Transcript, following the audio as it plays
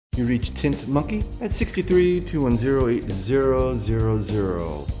You reach Tint Monkey at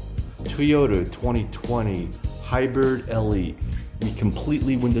 632108000. Toyota 2020 Hybrid Elite. We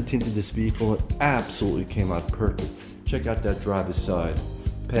completely window tinted this vehicle. It absolutely came out perfect. Check out that driver's side,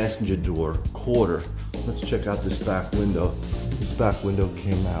 passenger door, quarter. Let's check out this back window. This back window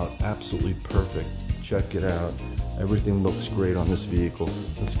came out absolutely perfect. Check it out. Everything looks great on this vehicle.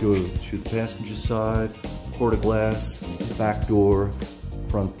 Let's go to the passenger side, quarter glass, back door,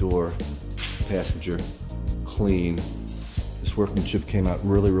 front door, passenger, clean. This workmanship came out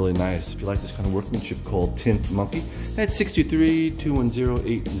really nice. If you like this kind of workmanship, call Tint Monkey at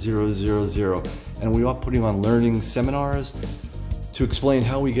 632-210-8000. And we are putting on learning seminars to explain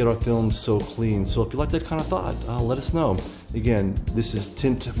how we get our films so clean. So if you like that kind of thought, let us know. Again, this is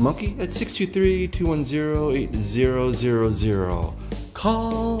Tint Monkey at 632-210-8000.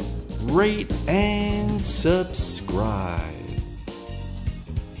 Call, rate, and subscribe.